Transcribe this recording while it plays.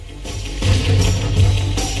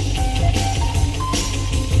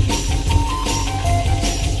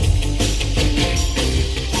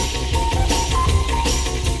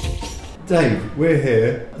Dave, we're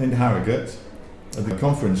here in Harrogate at the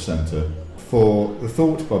conference centre for the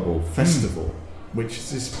Thought Bubble Festival, which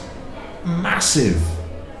is this massive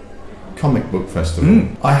comic book festival.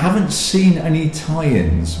 I haven't seen any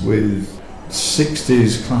tie-ins with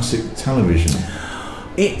 60s classic television.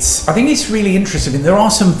 I think it's really interesting. I mean, there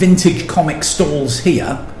are some vintage comic stalls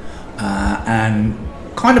here, and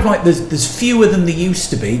kind of like there's fewer than there used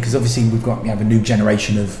to be, because obviously we have a new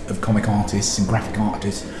generation of comic artists and graphic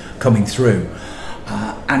artists coming through,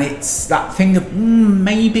 and it's that thing of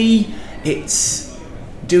maybe it's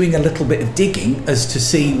doing a little bit of digging as to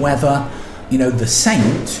see whether, you know, the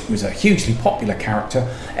Saint, who was a hugely popular character,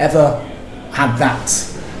 ever had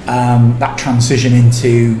that transition into,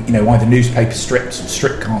 you know, either newspaper strips or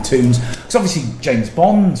strip cartoons. Because obviously James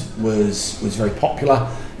Bond was very popular,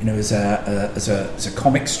 you know, as a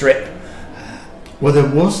comic strip. Well, there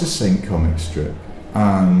was a Saint comic strip,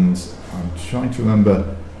 and I'm trying to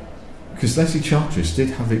remember, because Leslie Charteris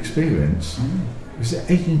did have experience. Was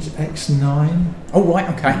it Agent X9? Oh, right,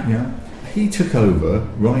 okay. Yeah. He took over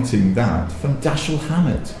writing that from Dashiell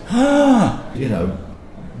Hammett. You know,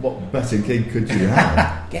 what better gig could you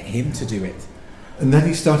have? Get him to do it. And then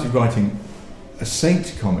he started writing a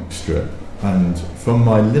Saint comic strip, and from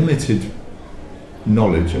my limited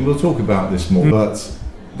knowledge, and we'll talk about this more, but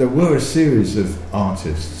there were a series of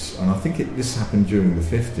artists, and I think this happened during the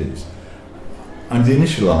 50s, and the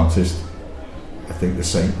initial artist, I think the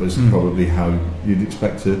Saint was probably how you'd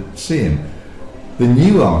expect to see him. The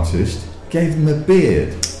new artist gave him a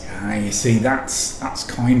beard. You see, that's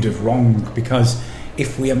kind of wrong, because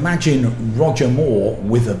if we imagine Roger Moore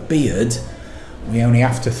with a beard, we only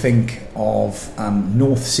have to think of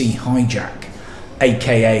North Sea Hijack,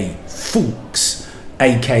 aka Fawkes,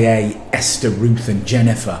 aka Esther, Ruth and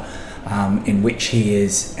Jennifer, in which he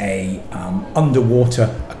is a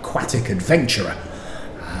underwater aquatic adventurer,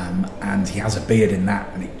 and he has a beard in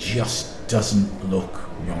that, and it just doesn't look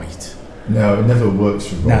right. No, it never works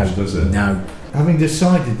for Rog, does it? No. Having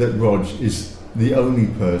decided that Rog is the only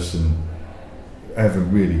person ever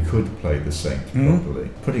really could play the Saint properly,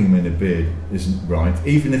 putting him in a beard isn't right,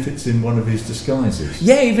 even if it's in one of his disguises.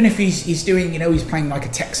 Yeah, even if he's doing, you know, he's playing like a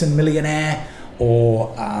Texan millionaire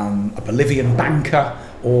or a Bolivian banker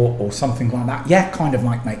or something like that. Yeah, kind of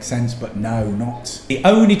might make sense, but no, not. The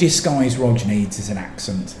only disguise Rog needs is an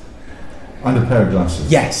accent. And a pair of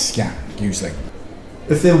glasses. Yes, yeah, usually.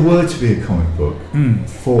 If there were to be a comic book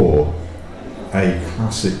for a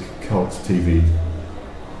classic cult TV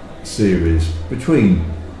series between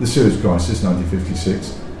the Suez Crisis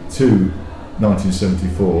 1956 to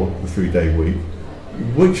 1974, the 3-day week,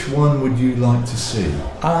 which one would you like to see?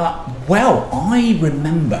 Well, I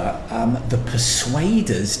remember The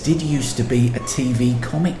Persuaders did used to be a TV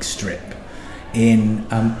comic strip in,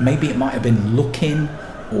 maybe it might have been Look-In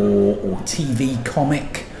or TV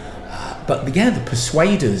Comic, but yeah, The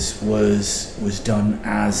Persuaders was done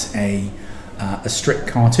as a strip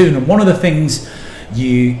cartoon. And one of the things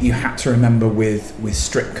you had to remember with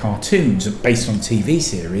strip cartoons based on TV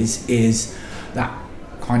series is that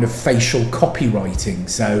kind of facial copywriting.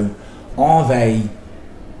 So are they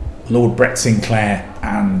Lord Brett Sinclair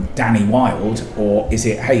and Danny Wilde, or is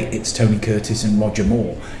it, hey, it's Tony Curtis and Roger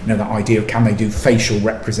Moore? You know, that idea of can they do facial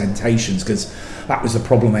representations, because that was the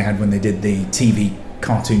problem they had when they did the TV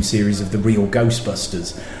cartoon series of the real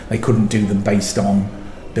Ghostbusters. They couldn't do them based on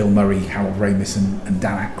Bill Murray, Harold Ramis and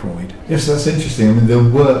Dan Aykroyd. Yes, that's interesting. I mean, there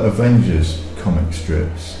were Avengers comic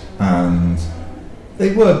strips, and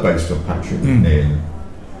they were based on Patrick McNee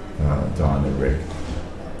and Diana Rigg.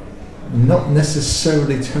 Not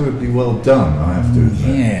necessarily terribly well done, I have to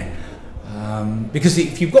admit. Yeah, because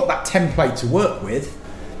if you've got that template to work with,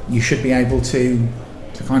 you should be able to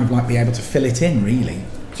kind of like be able to fill it in, really.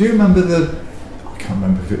 Do you remember I can't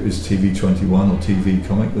remember if it was TV 21 or TV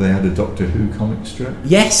Comic, but they had a Doctor Who comic strip?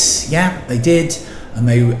 Yes, yeah, they did. And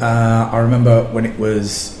they, I remember when it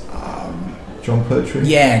was... John Pertwee?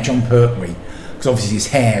 Yeah, John Pertwee. Because obviously his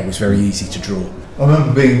hair was very easy to draw. I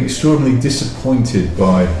remember being extraordinarily disappointed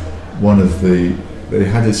by they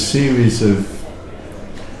had a series of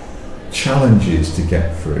challenges to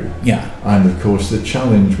get through. Yeah. And of course the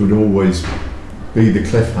challenge would always be the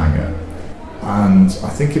cliffhanger. And I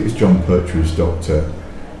think it was John Pertwee's Doctor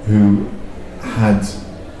who had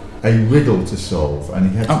a riddle to solve, and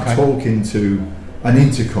he had to talk into an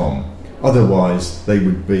intercom, otherwise they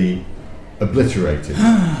would be obliterated.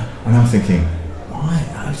 And I'm thinking,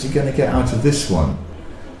 how's he going to get out of this one?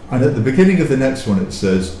 And at the beginning of the next one it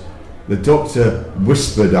says, the Doctor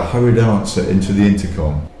whispered a hurried answer into the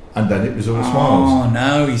intercom, and then it was all smiles. Oh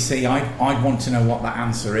no! You see, I'd want to know what that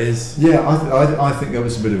answer is. Yeah, I think that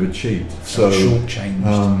was a bit of a cheat. So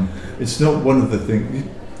shortchanged. It's not one of the things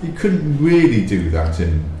you couldn't really do that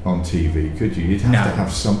on TV, could you? You'd have to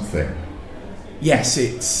have something. Yes,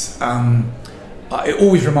 it's. It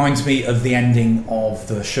always reminds me of the ending of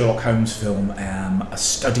the Sherlock Holmes film, A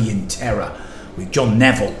Study in Terror, with John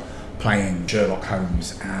Neville playing Sherlock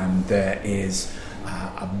Holmes, and there is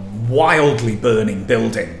a wildly burning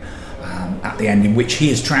building at the end in which he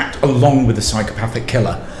is trapped along with the psychopathic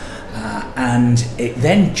killer. And it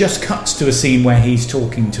then just cuts to a scene where he's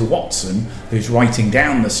talking to Watson, who's writing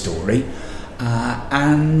down the story,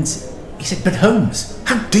 and he said, "But Holmes,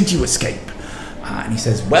 how did you escape?" And he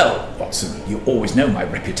says, "Well, Watson, you always know my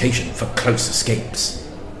reputation for close escapes."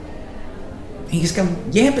 He's going,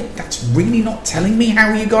 "Yeah, but that's really not telling me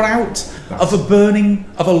how you got out of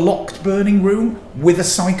a locked burning room with a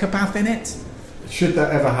psychopath in it." Should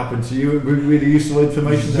that ever happen to you, it would be really useful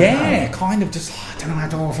information to have. Kind of just, I don't know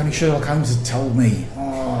how if only Sherlock Holmes had told me.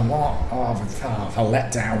 I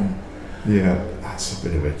let down. Yeah, that's a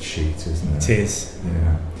bit of a cheat, isn't it? It is.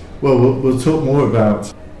 Yeah. Well, we'll talk more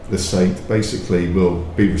about the saint. Basically, we'll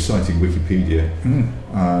be reciting Wikipedia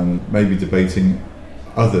and maybe debating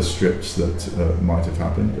other strips that might have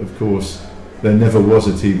happened. Of course, there never was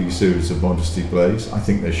a TV series of Modesty Blaze. I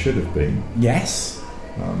think there should have been. Yes.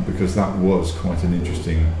 Because that was quite an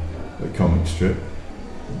interesting comic strip.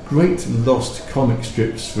 Great lost comic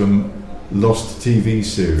strips from lost TV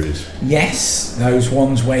series. Yes, those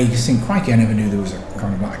ones where you think, crikey, I never knew there was a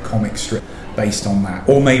kind of like a comic strip based on that.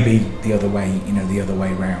 Or maybe the other way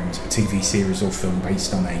round, a TV series or film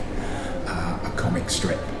based on a comic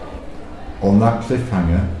strip. On that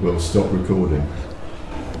cliffhanger, we'll stop recording.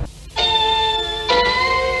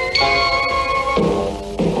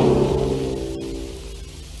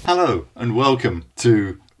 Hello and welcome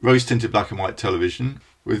to Rose Tinted Black and White Television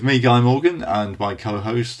with me, Guy Morgan, and my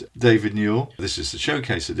co-host David Newell. This is the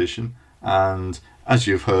Showcase edition, and as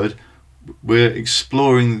you've heard, we're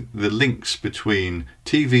exploring the links between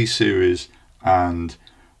TV series and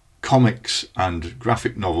comics and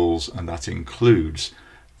graphic novels, and that includes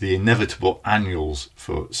the inevitable annuals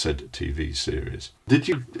for said TV series. Did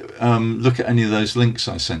you look at any of those links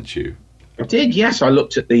I sent you? I did, yes. I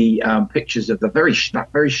looked at the pictures of that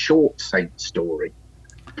very short Saint story.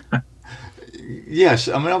 Yes,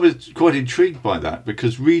 I mean, I was quite intrigued by that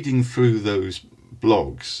because reading through those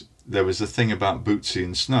blogs, there was a thing about Bootsy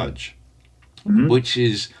and Snudge, which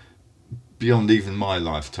is beyond even my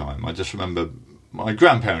lifetime. I just remember my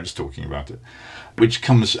grandparents talking about it, which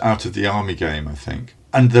comes out of the Army game, I think.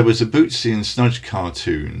 And there was a Bootsy and Snudge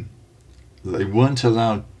cartoon. They weren't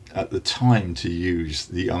allowed at the time to use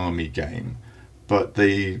the Army game, but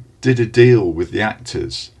they did a deal with the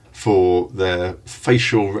actors for their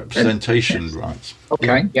facial representation rights.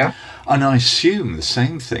 Okay, yeah. And I assume the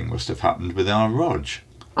same thing must have happened with our Rog.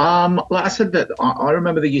 Like I said, that I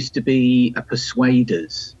remember there used to be a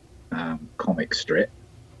Persuaders comic strip,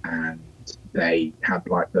 and they had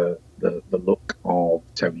like the look of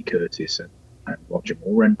Tony Curtis and Roger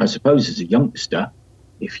Moore. And I suppose as a youngster,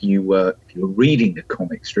 if you were reading a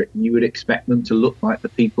comic strip, you would expect them to look like the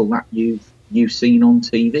people that you've seen on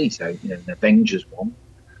TV. So, an Avengers one,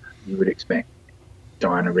 you would expect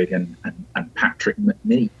Diana Rigg and Patrick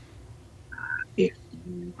McNee. If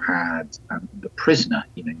you had The Prisoner,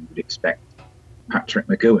 you would expect Patrick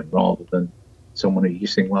McGowan rather than someone who you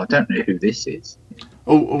think, well, I don't know who this is.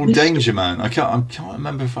 Or Danger Man. I can't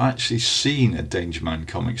remember if I actually seen a Danger Man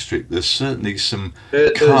comic strip. There's certainly some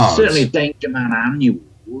cards. There's certainly a Danger Man annual.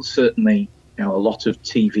 Certainly, a lot of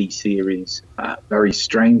TV series, very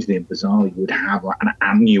strangely and bizarrely, would have like an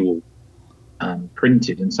annual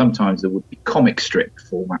printed, and sometimes there would be comic strip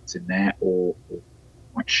formats in there, or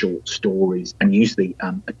like short stories, and usually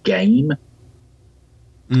a game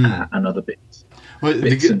and other bits. Well,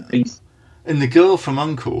 bits and pieces. In The Girl from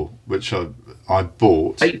U.N.C.L.E., which I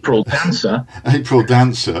bought, April Dancer,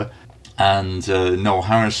 and Noel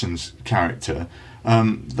Harrison's character.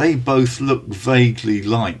 They both look vaguely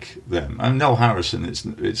like them. And Noel Harrison,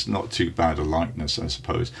 it's not too bad a likeness, I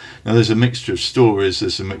suppose. Now, there's a mixture of stories,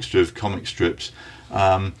 there's a mixture of comic strips,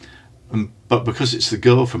 but because it's The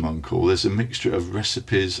Girl from U.N.C.L.E., there's a mixture of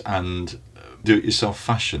recipes and do-it-yourself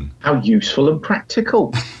fashion. How useful and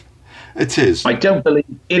practical. It is. I don't believe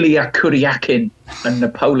Ilya Kuryakin and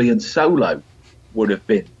Napoleon Solo would have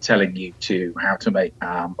been telling you how to make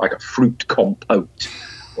like a fruit compote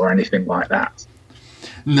or anything like that.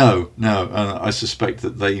 No, I suspect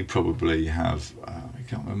that they probably have. I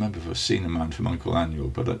can't remember if I've seen a Man from U.N.C.L.E. annual,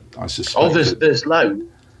 but I suspect. Oh, there's loads.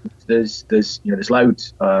 There's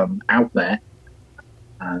loads out there,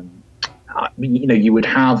 I mean, you would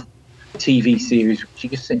have TV series which you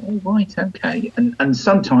just think, oh, right, okay. And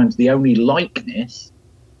sometimes the only likeness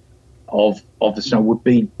of the snow would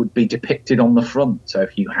be depicted on the front. So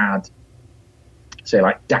if you had, say,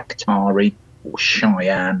 like Daktari or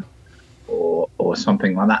Cheyenne or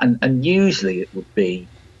something like that, and usually it would be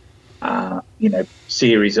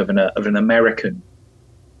series of an American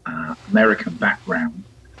background.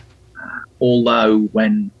 Although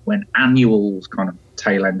when annuals, kind of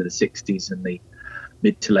tail end of the 60s and the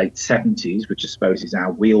mid to late 70s, which I suppose is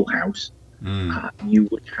our wheelhouse, you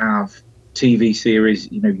would have TV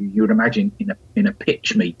series. You would imagine in a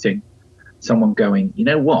pitch meeting, someone going, you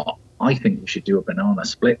know what, I think we should do a Banana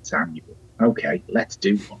Splits annual. Okay, let's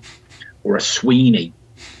do one. Or a Sweeney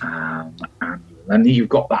annual. And you've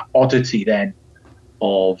got that oddity then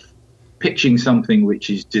of pitching something which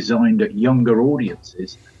is designed at younger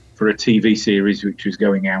audiences for a TV series which was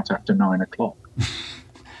going out after 9 o'clock.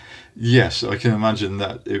 Yes, I can imagine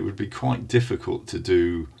that it would be quite difficult to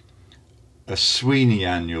do a Sweeney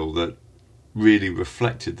annual that really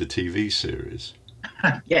reflected the TV series.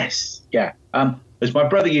 Yes, yeah. As my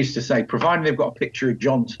brother used to say, providing they've got a picture of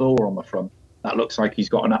John Thor on the front, that looks like he's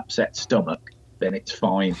got an upset stomach, then it's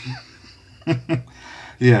fine.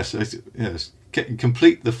 Yes.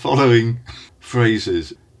 Complete the following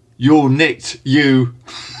phrases. You're nicked, you.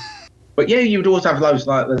 But yeah, you would always have those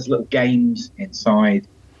little games inside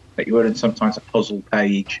that you would, and sometimes a puzzle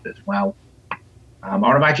page as well. I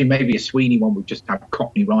imagine maybe a Sweeney one would just have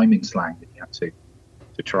Cockney rhyming slang that you had to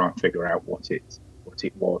try and figure out what it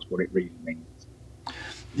was, what it really means.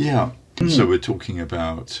 Yeah. So we're talking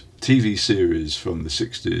about TV series from the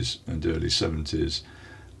 60s and early 70s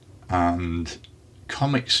and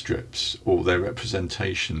comic strips, or their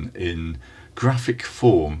representation in graphic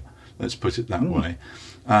form, let's put it that way.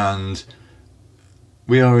 And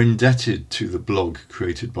we are indebted to the blog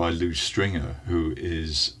created by Lou Stringer, who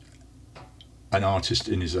is an artist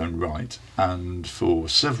in his own right, and for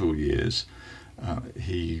several years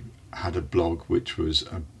he had a blog which was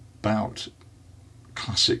about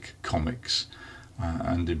classic comics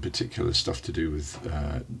and in particular stuff to do with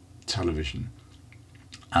television,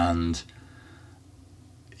 and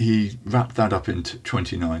he wrapped that up into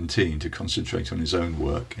 2019 to concentrate on his own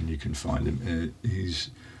work, and you can find him. He's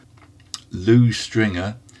Lou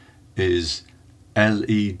Stringer is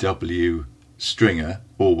LEW Stringer,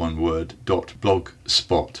 all one word,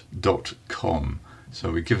 .blogspot.com.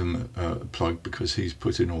 So we give him a plug because he's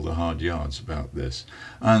put in all the hard yards about this.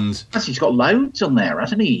 And he's got loads on there,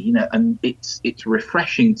 hasn't he? And it's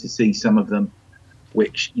refreshing to see some of them,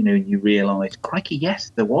 which you realise, crikey,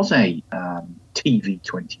 yes, there was a TV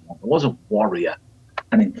 21, there was a Warrior,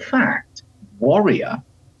 and in fact, Warrior.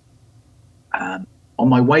 On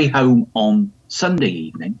my way home on Sunday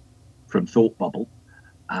evening from Thought Bubble,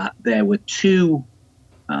 there were two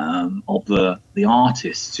of the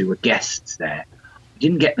artists who were guests there. I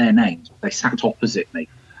didn't get their names, but they sat opposite me.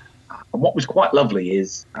 And what was quite lovely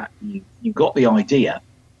is you got the idea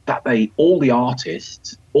that all the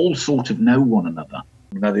artists all sort of know one another.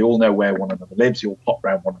 They all know where one another lives. They all pop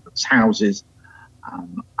around one another's houses.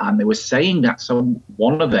 And they were saying that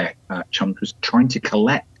one of their chums was trying to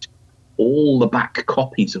collect all the back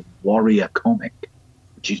copies of Warrior comic,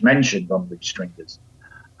 which is mentioned on Lou Stringer's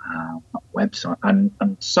website, and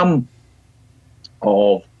some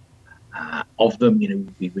of them,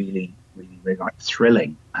 would be really, really, really like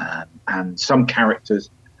thrilling, and some characters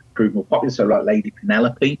prove more popular. So, like Lady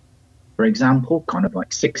Penelope, for example, kind of like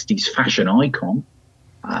 60s fashion icon,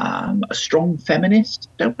 a strong feminist.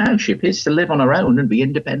 Don't know, she appears to live on her own and be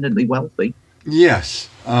independently wealthy. Yes,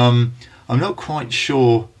 I'm not quite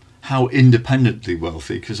sure how independently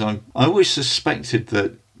wealthy, because I always suspected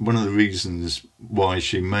that one of the reasons why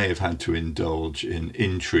she may have had to indulge in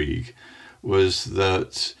intrigue was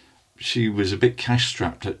that she was a bit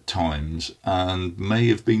cash-strapped at times and may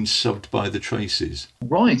have been subbed by the Tracys.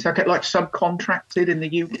 Right, okay, like subcontracted in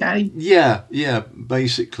the UK? Yeah,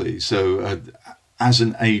 basically. So as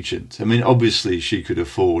an agent, I mean, obviously she could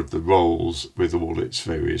afford the roles with all its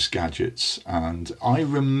various gadgets. And I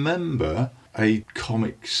remember a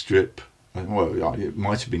comic strip, well, it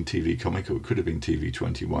might have been TV Comic or it could have been TV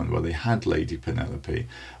 21, where they had Lady Penelope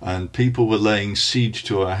and people were laying siege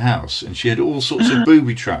to her house, and she had all sorts of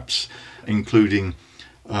booby traps, including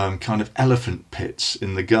kind of elephant pits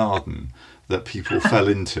in the garden that people fell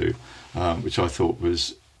into, which I thought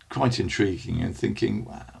was quite intriguing, and thinking,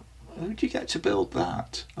 wow, who'd you get to build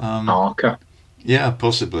that? Parker. Yeah,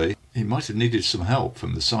 possibly. He might have needed some help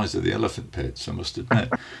from the size of the elephant pits, I must admit.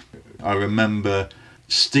 I remember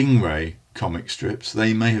Stingray comic strips.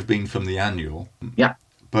 They may have been from the annual. Yeah.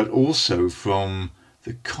 But also from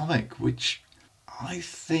the comic, which I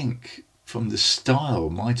think from the style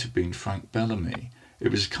might have been Frank Bellamy.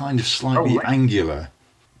 It was kind of slightly angular,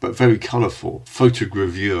 but very colourful,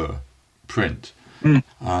 photogravure print.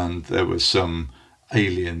 And there were some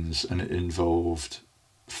aliens, and it involved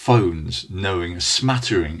phones knowing a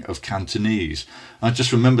smattering of Cantonese. I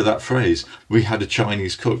just remember that phrase, we had a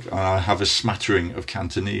Chinese cook and I have a smattering of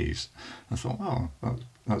Cantonese. I thought,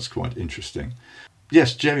 that's quite interesting.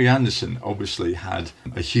 Yes, Jerry Anderson obviously had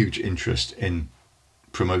a huge interest in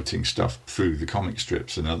promoting stuff through the comic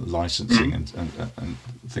strips and licensing and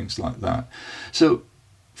things like that. So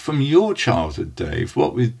from your childhood, Dave,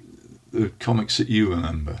 what were the comics that you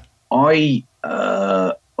remember?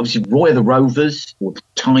 Obviously Roy of the Rovers, or the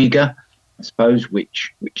Tiger, I suppose,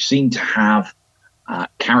 which seemed to have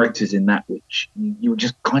characters in that which you were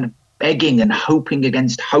just kind of begging and hoping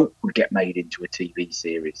against hope would get made into a TV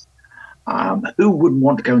series. Who wouldn't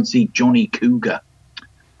want to go and see Johnny Cougar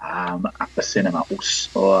at the cinema,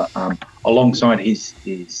 or alongside his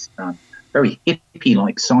very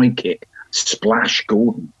hippie-like sidekick, Splash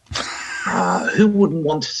Gordon? Who wouldn't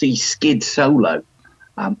want to see Skid Solo?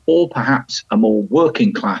 Or perhaps a more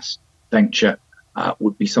working-class venture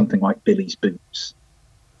would be something like Billy's Boots.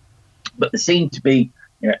 But there seemed to be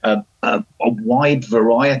a wide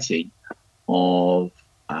variety of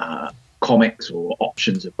comics or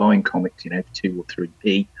options of buying comics, for 2 or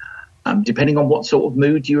 3p, depending on what sort of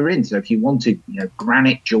mood you were in. So if you wanted,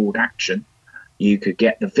 granite jawed action, you could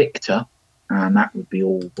get the Victor, and that would be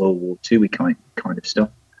all World War II kind of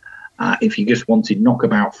stuff. If you just wanted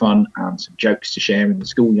knockabout fun and some jokes to share in the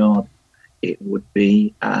schoolyard, it would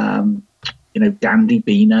be, Dandy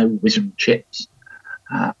Beano, Wizard Chips,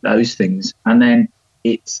 those things. And then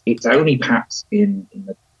it's only perhaps in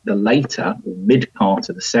the later or mid part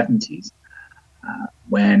of the 70s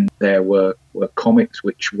when there were comics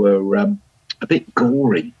which were a bit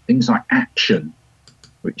gory, things like Action,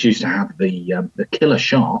 which used to have the killer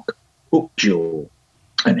shark, Hookjaw,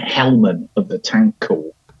 and Hellman of the Tank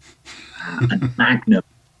Corps, and Magnum,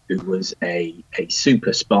 who was a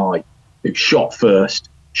super spy who shot first,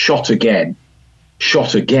 shot again,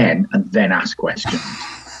 and then asked questions.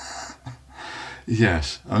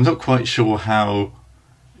 Yes, I'm not quite sure how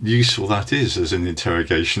useful that is as an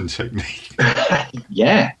interrogation technique.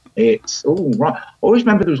 Yeah, it's all right. I always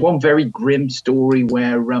remember there was one very grim story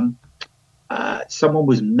where someone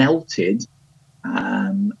was melted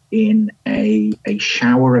in a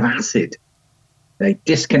shower of acid. They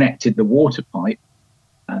disconnected the water pipe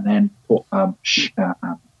and then put a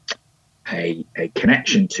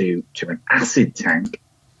connection to an acid tank.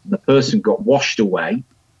 The person got washed away,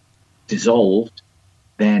 dissolved.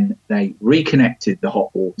 Then they reconnected the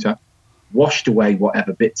hot water, washed away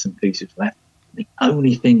whatever bits and pieces left. The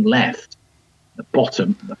only thing left, the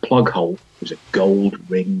bottom, the plug hole, was a gold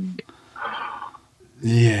ring.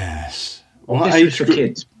 Yes. What age for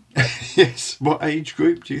kids? Yes. What age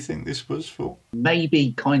group do you think this was for?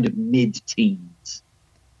 Maybe kind of mid-teens.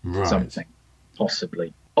 Right. Something,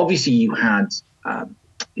 possibly. Obviously, you had, kind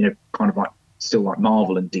of still like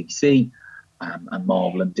Marvel and DC. And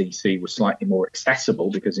Marvel and DC were slightly more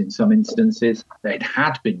accessible because in some instances they'd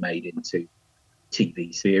had been made into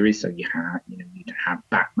TV series. So you'd have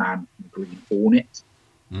Batman and Green Hornet.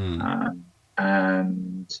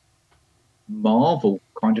 And Marvel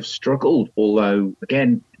kind of struggled, although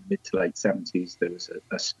again in mid to late 70s there was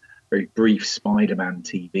a very brief Spider-Man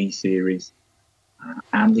TV series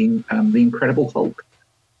and the Incredible Hulk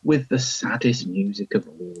with the saddest music of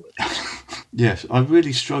all. Yes, I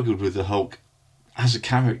really struggled with the Hulk as a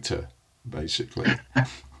character, basically.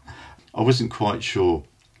 I wasn't quite sure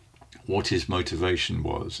what his motivation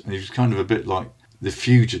was, and he was kind of a bit like the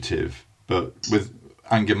Fugitive, but with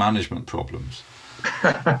anger management problems.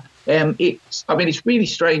 It's really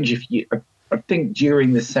strange. I think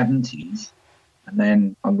during the 70s, and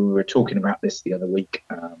then we were talking about this the other week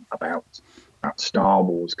about Star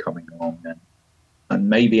Wars coming on, and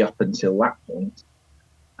maybe up until that point,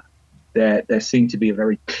 there seemed to be a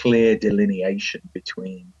very clear delineation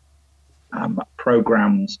between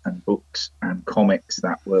programs and books and comics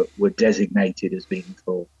that were designated as being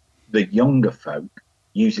for the younger folk,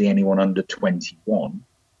 usually anyone under 21,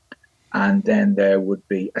 and then there would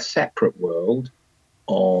be a separate world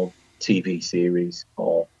of TV series,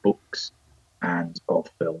 of books and of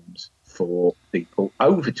films for people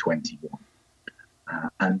over 21.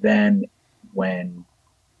 And then when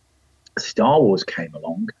Star Wars came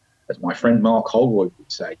along, as my friend Mark Holroyd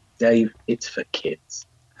would say, Dave, it's for kids.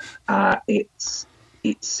 It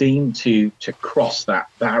seemed to cross that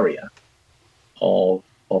barrier of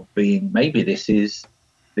being maybe this is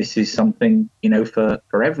something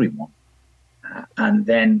for everyone. And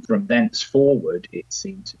then from thence forward, it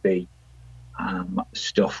seemed to be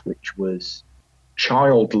stuff which was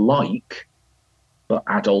childlike but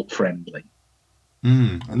adult friendly.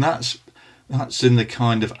 And that's in the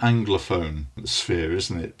kind of Anglophone sphere,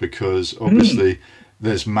 isn't it? Because obviously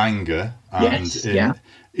there's manga, and in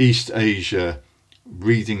East Asia,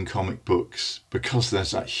 reading comic books, because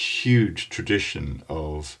there's that huge tradition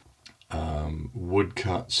of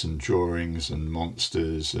woodcuts and drawings and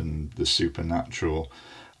monsters and the supernatural,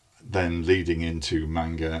 then leading into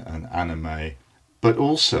manga and anime. But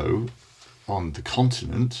also on the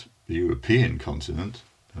continent, the European continent,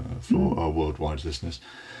 for our worldwide listeners,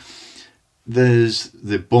 there's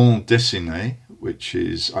the bande dessinée, which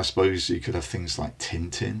is, I suppose you could have things like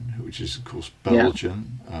Tintin, which is of course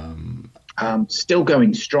Belgian. Still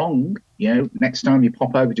going strong. Next time you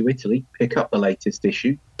pop over to Italy, pick up the latest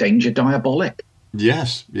issue, Danger Diabolic.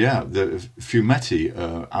 Yes, yeah. The Fumetti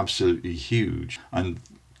are absolutely huge and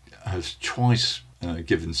has twice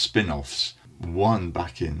given spin-offs. One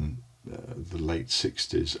back in the late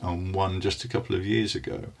 60s and one just a couple of years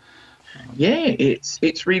ago. Yeah,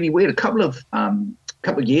 it's really weird. A couple of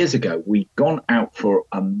years ago, we'd gone out for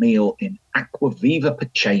a meal in Acquaviva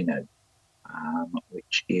Piceno,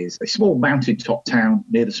 which is a small mountaintop town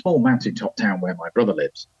near the small mountaintop town where my brother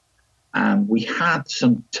lives. And we had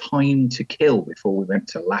some time to kill before we went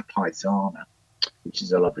to La Paisana, which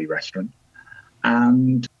is a lovely restaurant.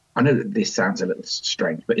 And I know that this sounds a little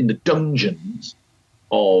strange, but in the dungeons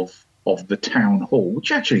of the town hall,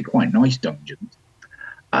 which are actually quite nice dungeons,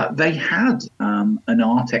 they had an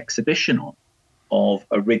art exhibition on of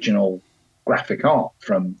original graphic art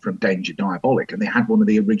from Danger Diabolic, and they had one of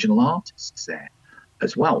the original artists there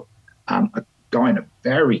as well. A guy in a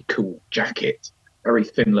very cool jacket, very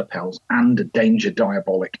thin lapels, and a Danger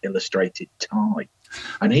Diabolic illustrated tie.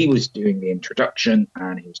 And he was doing the introduction,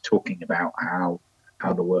 and he was talking about how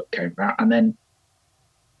the work came about. And then,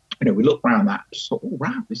 we looked around that, thought, oh,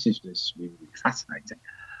 wow, this is really, really fascinating.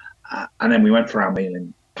 And then we went for our meal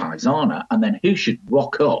in Paisana, and then who should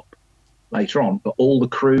rock up later on but all the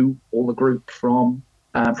group from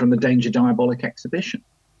the Danger Diabolic exhibition.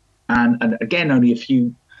 And again, only a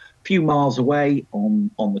few miles away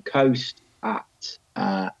on the coast at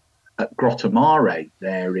Grottomare,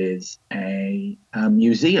 there is a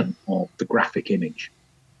museum of the graphic image,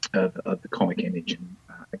 of the comic image. And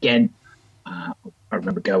again, I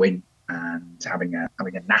remember going and having a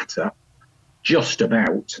natter just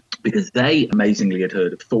about, because they amazingly had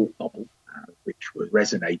heard of Thought Bubble, which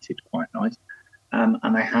resonated quite nice.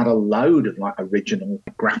 And they had a load of original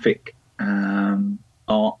graphic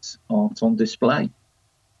art on display.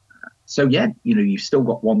 So you've still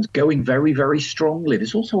got ones going very, very strongly.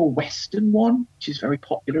 There's also a Western one, which is very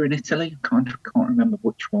popular in Italy. I can't remember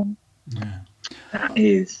which one that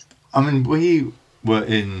is. I mean, we were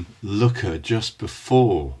in Lucca just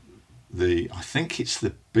before I think it's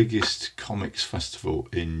the biggest comics festival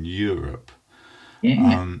in Europe.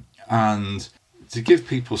 Yeah. And to give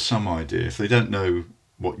people some idea, if they don't know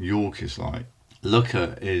what York is like,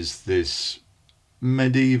 Lucca is this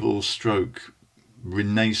medieval stroke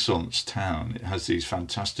Renaissance town. It has these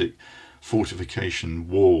fantastic fortification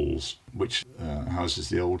walls, which houses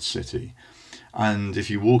the old city. And if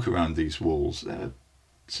you walk around these walls,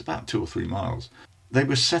 it's about 2 or 3 miles. They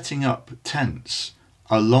were setting up tents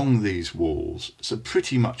along these walls, so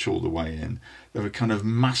pretty much all the way in. There were kind of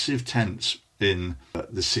massive tents in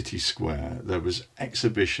the city square. There was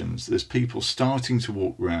exhibitions. There's people starting to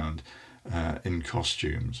walk around in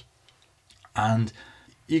costumes. And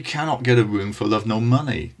you cannot get a room for love nor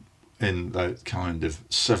money in that kind of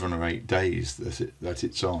 7 or 8 days that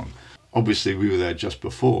it's on. Obviously, we were there just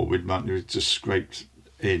before. We'd just scraped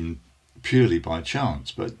in purely by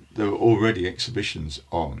chance, but there were already exhibitions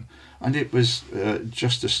on. And it was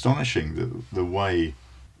just astonishing the way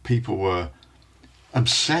people were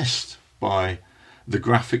obsessed by the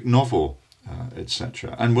graphic novel,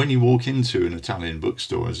 etc. And when you walk into an Italian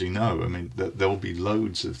bookstore, as you know, I mean, there'll be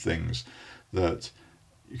loads of things that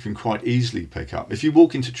you can quite easily pick up. If you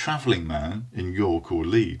walk into Travelling Man in York or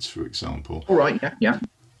Leeds, for example, all right, yeah.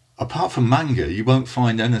 Apart from manga, you won't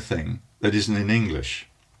find anything that isn't in English.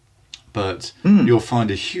 But you'll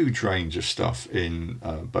find a huge range of stuff in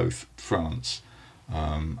both France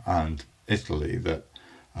and Italy that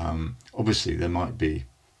obviously there might be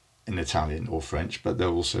in Italian or French, but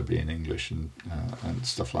there'll also be in English and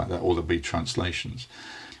stuff like that, or there'll be translations.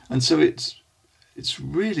 And so it's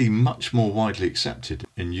really much more widely accepted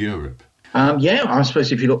in Europe. I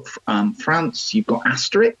suppose if you look France, you've got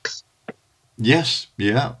Asterix. Yes,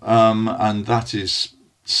 yeah, and that is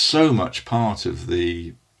so much part of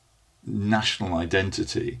the national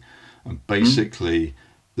identity and basically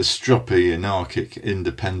the stroppy, anarchic,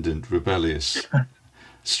 independent, rebellious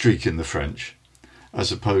streak in the French,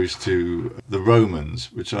 as opposed to the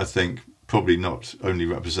Romans, which I think probably not only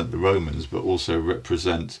represent the Romans, but also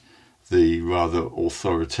represent the rather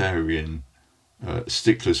authoritarian,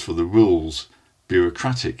 sticklers for the rules,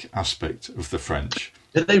 bureaucratic aspect of the French.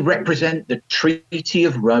 Do they represent the Treaty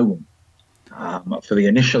of Rome for the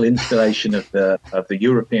initial installation of the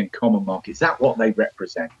European Common Market? Is that what they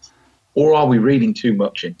represent? Or are we reading too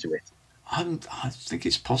much into it? I think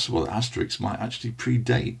it's possible that Asterix might actually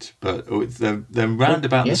predate, but they're round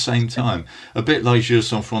about the same time. A bit like Jeux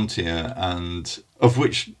Sans Frontières, and of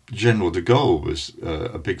which General de Gaulle was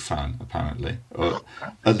a big fan, apparently, or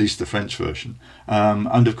at least the French version.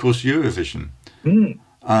 And of course Eurovision.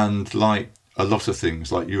 And like a lot of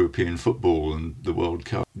things like European football and the World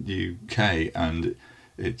Cup, UK and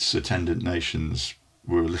its attendant nations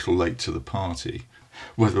were a little late to the party.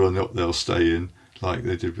 Whether or not they'll stay in like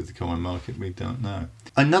they did with the Common Market, we don't know.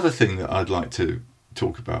 Another thing that I'd like to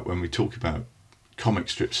talk about when we talk about comic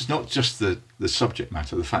strips is not just the subject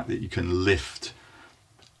matter, the fact that you can lift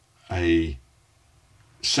a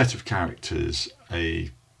set of characters,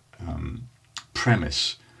 a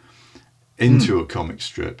premise into a comic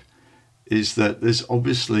strip, is that there's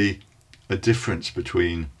obviously a difference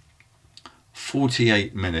between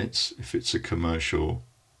 48 minutes, if it's a commercial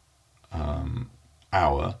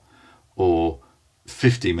hour, or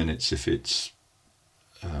 50 minutes if it's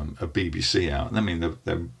a BBC hour. I mean,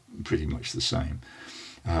 they're pretty much the same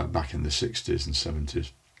back in the 60s and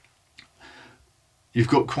 70s. You've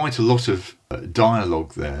got quite a lot of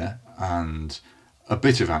dialogue there and a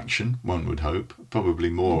bit of action, one would hope, probably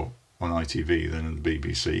more on ITV than in the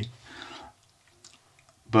BBC.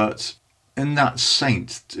 But in that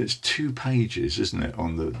Saint, it's 2 pages, isn't it,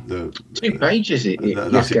 on the 2 pages?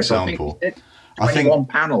 That example. I think 21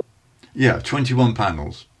 panels. Yeah, 21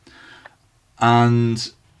 panels.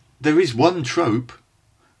 And there is one trope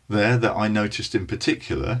there that I noticed in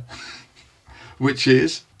particular, which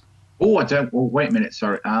is... wait a minute,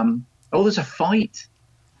 sorry. There's a fight.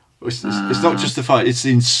 It's not just the fight, it's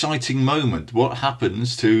the inciting moment. What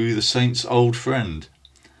happens to the Saint's old friend?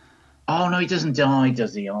 Oh, no, he doesn't die,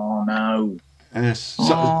 does he? Oh, no. Yes.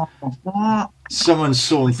 What? Someone's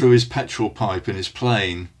sawn through his petrol pipe in his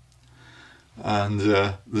plane, and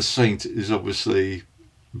the Saint is obviously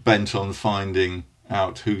bent on finding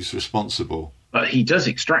out who's responsible. But he does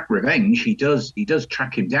extract revenge. He does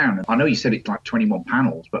track him down. I know you said it's like 21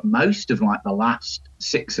 panels, but most of like the last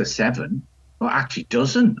 6 or 7, or actually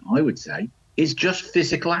dozen, I would say, is just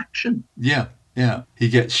physical action. Yeah. He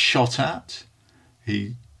gets shot at.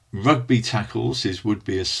 He rugby tackles his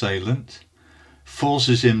would-be assailant,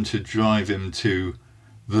 forces him to drive him to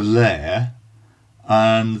the lair,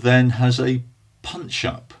 and then has a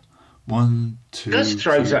punch-up. 1, 2, He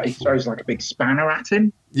throws like a big spanner at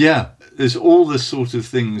him. Yeah, there's all the sort of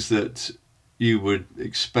things that you would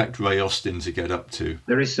expect Ray Austin to get up to.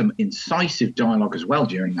 There is some incisive dialogue as well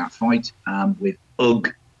during that fight with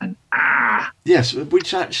ugh and ah. Yes,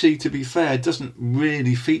 which actually, to be fair, doesn't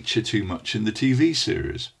really feature too much in the TV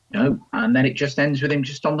series. No, and then it just ends with him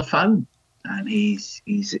just on the phone, and he's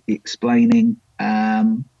explaining, I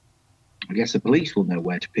guess the police will know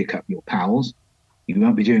where to pick up your pals. You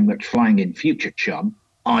won't be doing much flying in future, chum.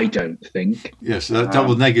 I don't think. Yes, that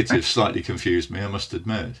double negative slightly confused me, I must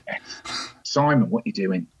admit. Yes. Simon, what are you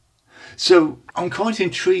doing? So I'm quite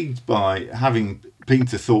intrigued by having been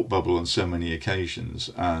to Thought Bubble on so many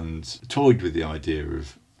occasions and toyed with the idea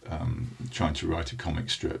of trying to write a comic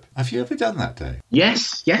strip. Have you ever done that, Dave?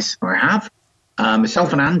 Yes, I have.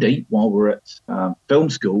 Myself and Andy, while we're at film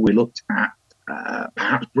school, we looked at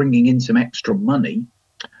perhaps bringing in some extra money,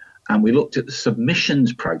 and we looked at the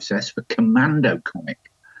submissions process for Commando comic,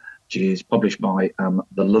 which is published by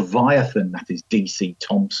the Leviathan, that is DC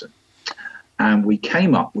Thompson. And we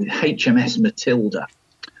came up with HMS Matilda,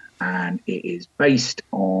 and it is based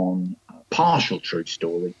on a partially true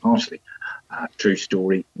story,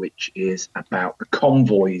 which is about the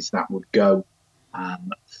convoys that would go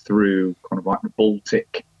through kind of like the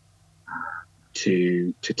Baltic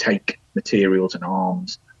to take materials and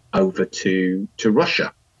arms over to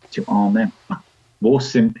Russia to arm them. More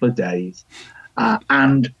simpler days.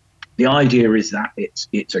 And the idea is that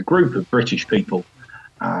it's a group of British people,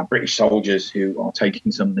 British soldiers who are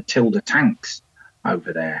taking some Matilda tanks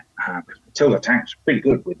over there. Matilda tanks are pretty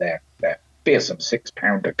good with their fearsome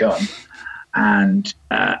 6-pounder gun. And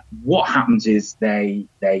what happens is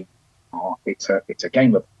it's a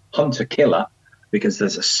game of hunter-killer, because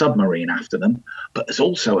there's a submarine after them, but there's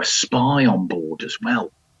also a spy on board as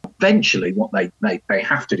well. Eventually, what they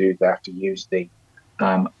have to do, they have to use the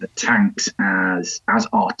the tanks as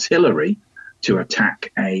artillery to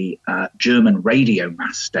attack a German radio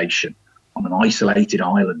mass station on an isolated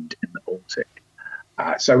island in the Baltic.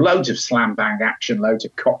 So loads of slam bang action, loads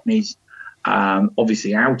of cockneys,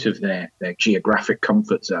 obviously out of their geographic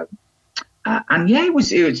comfort zone. And yeah, it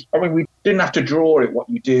was. I mean, we didn't have to draw it. What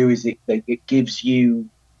you do is it gives you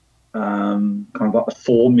kind of like the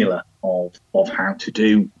formula of how to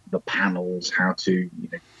do the panels, how to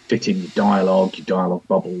fit in your dialogue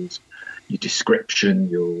bubbles, your description,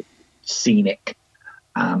 your scenic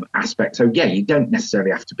aspect. So yeah, you don't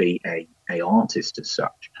necessarily have to be a artist as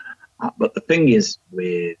such. But the thing is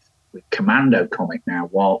with Commando Comic now,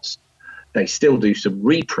 whilst they still do some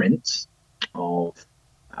reprints of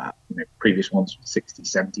previous ones from the 60s,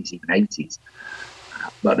 70s, even 80s,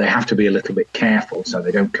 but they have to be a little bit careful so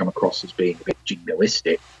they don't come across as being a bit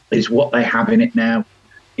jingoistic, is what they have in it now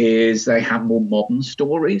is they have more modern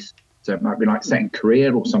stories. So it might be like set in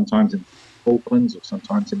Korea or sometimes in Falklands or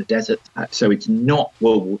sometimes in the desert. So it's not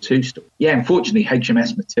World War II story. Yeah, unfortunately,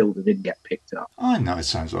 HMS Matilda didn't get picked up. I know, it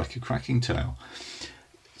sounds like a cracking tale.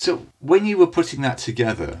 So when you were putting that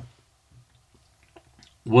together,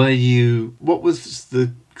 what was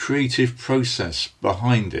the creative process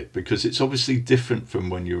behind it? Because it's obviously different from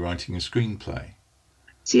when you're writing a screenplay.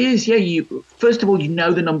 It is, yeah. First of all, you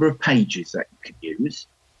know the number of pages that you can use.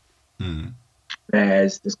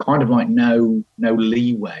 There's kind of like no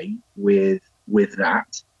leeway with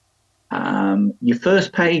that. Your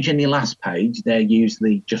first page and your last page, they're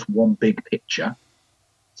usually just one big picture.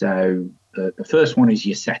 So the first one is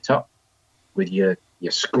your setup with your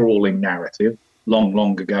scrawling narrative.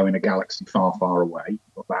 Long ago in a galaxy far, far away,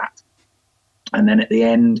 got that. And then at the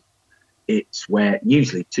end, it's where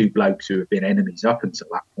usually two blokes who have been enemies up until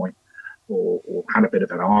that point or had a bit of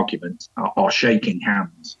an argument are shaking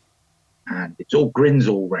hands. And it's all grins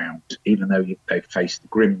all round, even though they've faced the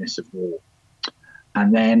grimness of war.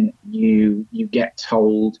 And then you get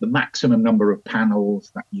told the maximum number of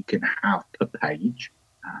panels that you can have per page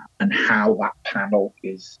and how that panel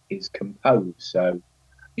is composed. So,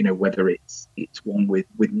 whether it's one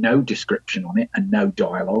with no description on it and no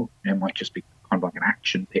dialogue, it might just be kind of like an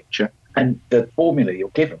action picture. And the formula you're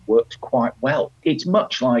given works quite well. It's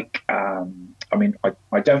much like, I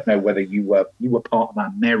don't know whether you were part of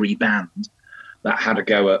that merry band that had a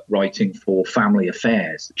go at writing for Family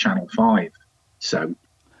Affairs, the Channel 5 soap.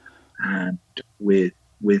 And with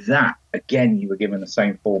that, again, you were given the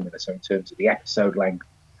same formula. So in terms of the episode length,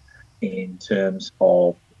 in terms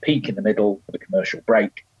of the peak in the middle for the commercial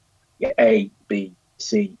break, your A, B,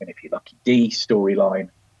 C, and if you're lucky, D storyline,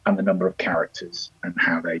 and the number of characters and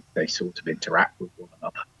how they sort of interact with one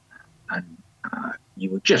another. And you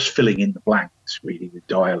were just filling in the blanks, really, with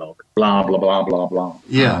dialogue, blah, blah, blah, blah, blah.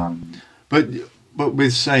 Yeah. But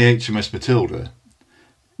with, say, HMS Matilda,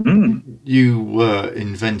 you were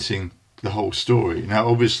inventing the whole story. Now,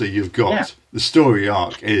 obviously, you've got the story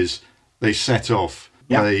arc is they set off,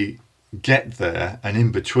 they get there, and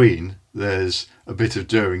in between, there's a bit of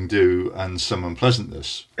daring-do and some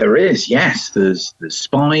unpleasantness. There is, yes. There's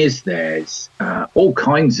spies, there's all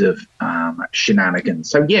kinds of shenanigans.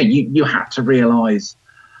 So, yeah, you had to realise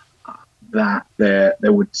that there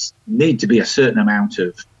would need to be a certain amount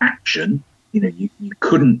of action. You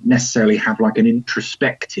couldn't necessarily have like an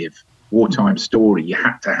introspective wartime story.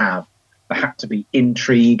 There had to be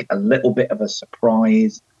intrigue, a little bit of a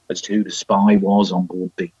surprise as to who the spy was on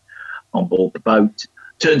board the boat.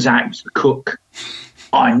 Turns out it was the cook.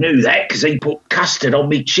 I knew that because he put custard on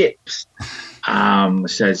me chips.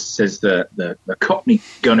 Says the Cockney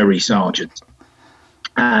gunnery sergeant.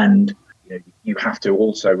 And you have to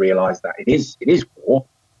also realise that it is war.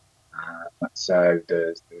 So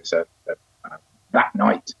there's that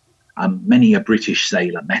night, many a British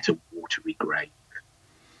sailor met a watery grave,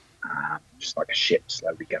 just like a ship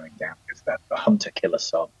slowly going down because the hunter-killer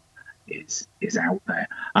sun is out there.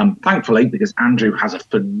 Thankfully, because Andrew has a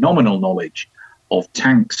phenomenal knowledge of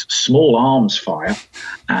tanks, small arms fire,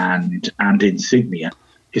 and insignia.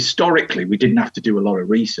 Historically, we didn't have to do a lot of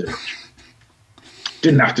research.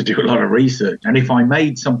 And if I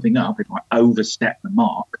made something up, if I overstepped the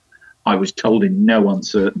mark, I was told in no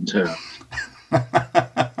uncertain terms.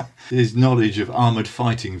 His knowledge of armoured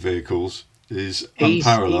fighting vehicles is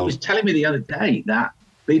unparalleled. He was telling me the other day that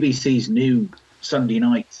BBC's new Sunday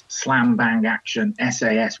night slam bang action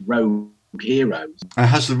SAS Rogue Heroes. It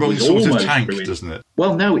has the wrong sort of tank, doesn't it?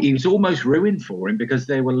 Well, no, it was almost ruined for him because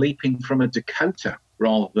they were leaping from a Dakota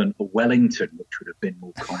rather than a Wellington, which would have been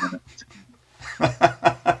more common at the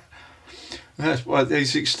time. That's why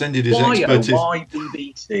he's extended his expertise. Why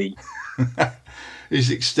BBC? he's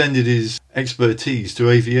extended his expertise to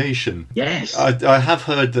aviation. Yes. I have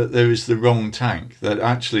heard that there is the wrong tank, that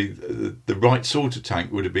actually the right sort of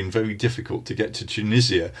tank would have been very difficult to get to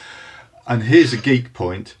Tunisia. And here's a geek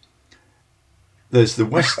point. There's the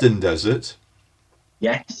Western Desert.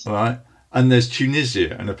 Yes. Right. And there's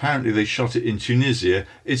Tunisia. And apparently they shot it in Tunisia.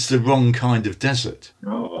 It's the wrong kind of desert.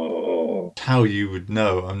 Oh. How you would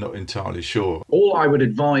know, I'm not entirely sure. All I would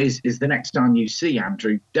advise is the next time you see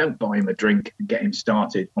Andrew, don't buy him a drink and get him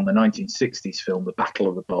started on the 1960s film, The Battle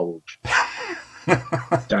of the Bulge.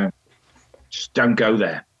 Don't go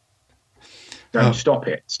there. Don't stop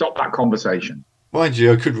it. Stop that conversation. Mind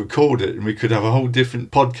you, I could record it and we could have a whole different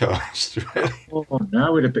podcast. Really. Oh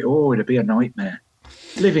no, it'd be a nightmare.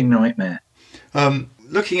 Living nightmare.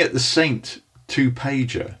 Looking at the Saint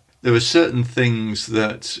 2-pager, there are certain things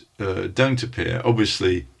that don't appear.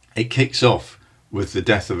 Obviously, it kicks off with the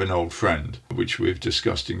death of an old friend, which we've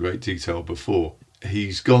discussed in great detail before.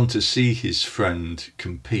 He's gone to see his friend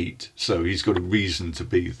compete, so he's got a reason to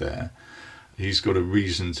be there. He's got a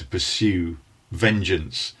reason to pursue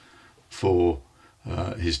vengeance for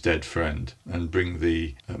his dead friend and bring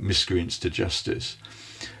the miscreants to justice.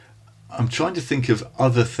 I'm trying to think of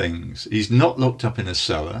other things. He's not locked up in a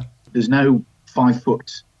cellar. There's no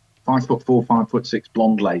 5'4", 5'6"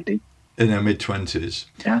 blonde lady in her mid-20s.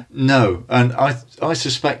 Yeah. No, and I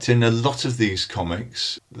suspect in a lot of these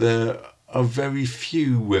comics there are very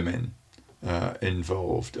few women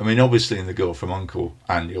involved. I mean, obviously in the Girl from U.N.C.L.E.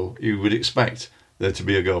 annual, you would expect there to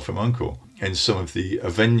be a Girl from U.N.C.L.E. In some of the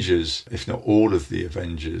Avengers, if not all of the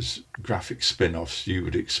Avengers graphic spin-offs, you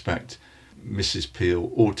would expect Mrs.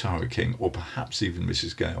 Peel or Tara King, or perhaps even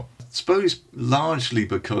Mrs. Gale. I suppose largely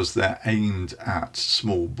because they're aimed at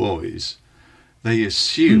small boys, they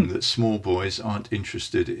assume that small boys aren't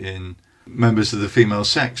interested in members of the female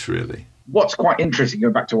sex, really. What's quite interesting,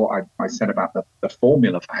 going back to what I said about the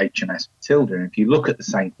formula for HMS Matilda, and if you look at the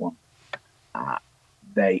Saint one,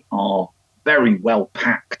 they are very well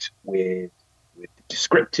packed with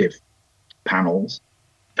descriptive panels,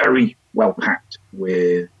 very well packed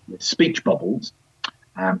with speech bubbles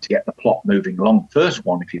to get the plot moving along. The first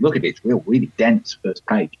one, if you look at it, it's really dense first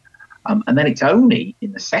page. And then it's only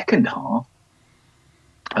in the second half,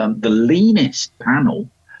 the leanest panel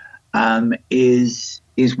is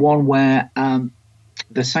one where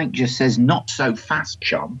the Saint just says, "Not so fast,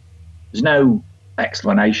 chum." There's no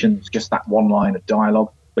explanation, it's just that one line of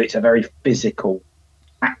dialogue, but it's a very physical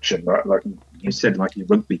action, like you said, like your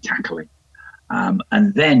rugby tackling.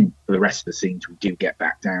 And then for the rest of the scenes, we do get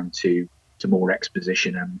back down to more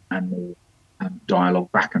exposition and more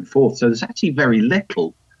dialogue back and forth. So there's actually very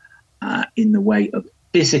little in the way of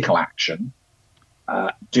physical action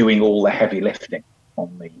doing all the heavy lifting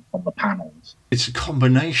on the panels. It's a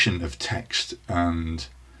combination of text and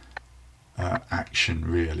action,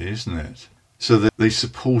 really, isn't it? So that they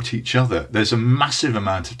support each other. There's a massive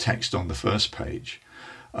amount of text on the first page.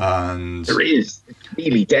 And there is. It's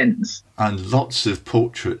really dense. And lots of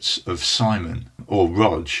portraits of Simon or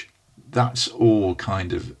Rog. That's all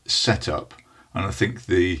kind of set up. And I think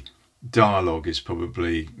the dialogue is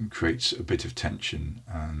probably creates a bit of tension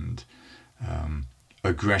and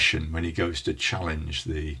aggression when he goes to challenge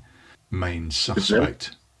the main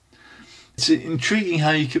suspect. It's intriguing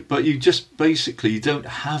how you could, but you just basically don't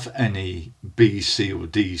have any B, C, or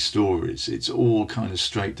D stories. It's all kind of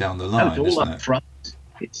straight down the line, it's all up front.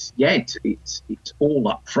 It's all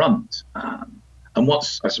up front. And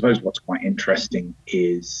I suppose what's quite interesting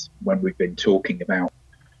is when we've been talking about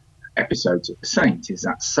episodes of The Saint, is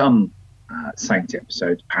that some Saint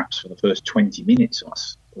episodes, perhaps for the first 20 minutes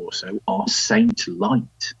or so, are Saint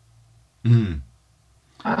light.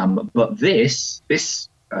 But this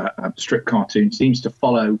strip cartoon seems to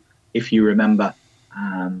follow, if you remember,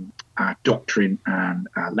 our doctrine and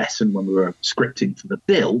our lesson when we were scripting for the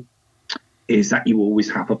bill, is that you always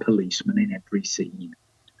have a policeman in every scene.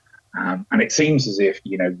 And it seems as if,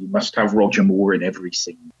 you must have Roger Moore in every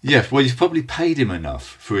scene. Yeah, well, you've probably paid him enough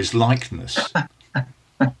for his likeness.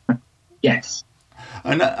 Yes.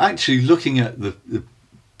 And actually, looking at the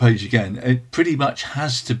page again, it pretty much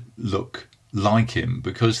has to look like him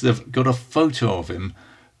because they've got a photo of him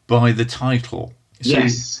by the title. So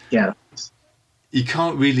yes, yeah. You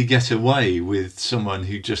can't really get away with someone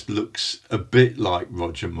who just looks a bit like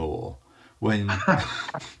Roger Moore. When do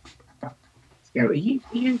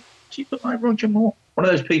you look like Roger Moore? One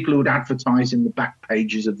of those people who would advertise in the back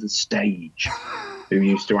pages of The Stage, who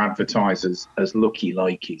used to advertise as looky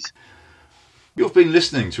likeys. You've been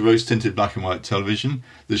listening to Rose Tinted Black and White Television,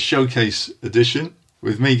 the Showcase edition,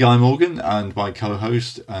 with me, Guy Morgan, and my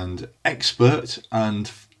co-host and expert and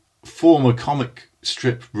former comic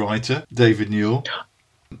strip writer, David Newell.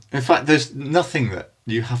 In fact, there's nothing that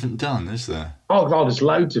you haven't done, is there? Oh, God, there's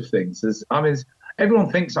loads of things.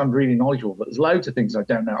 Everyone thinks I'm really knowledgeable, but there's loads of things I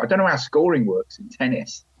don't know. I don't know how scoring works in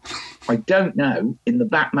tennis. I don't know, in the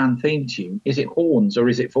Batman theme tune, is it horns or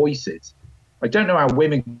is it voices? I don't know how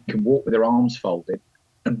women can walk with their arms folded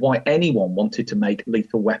and why anyone wanted to make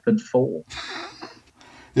Lethal Weapon 4.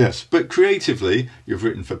 Yes, but creatively, you've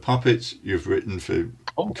written for puppets, you've written for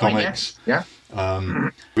comics, yes.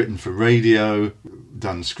 written for radio,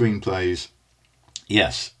 done screenplays.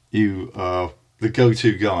 Yes, you are the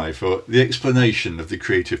go-to guy for the explanation of the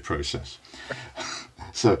creative process.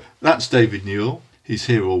 So that's David Newell. He's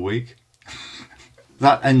here all week.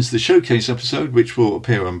 That ends the showcase episode, which will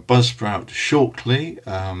appear on Buzzsprout shortly.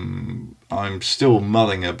 I'm still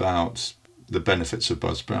mulling about the benefits of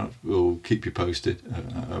Buzzsprout. We'll keep you posted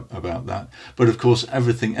about that. But of course,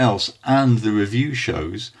 everything else and the review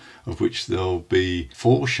shows, of which there'll be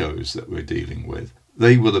 4 shows that we're dealing with,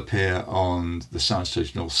 they will appear on the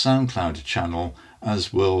Soundstage North SoundCloud channel,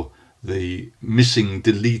 as will the missing,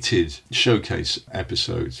 deleted showcase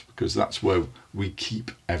episodes, because that's where we keep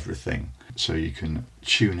everything. So you can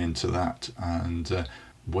tune into that and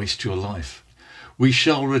waste your life. We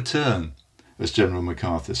shall return, as General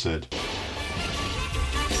MacArthur said.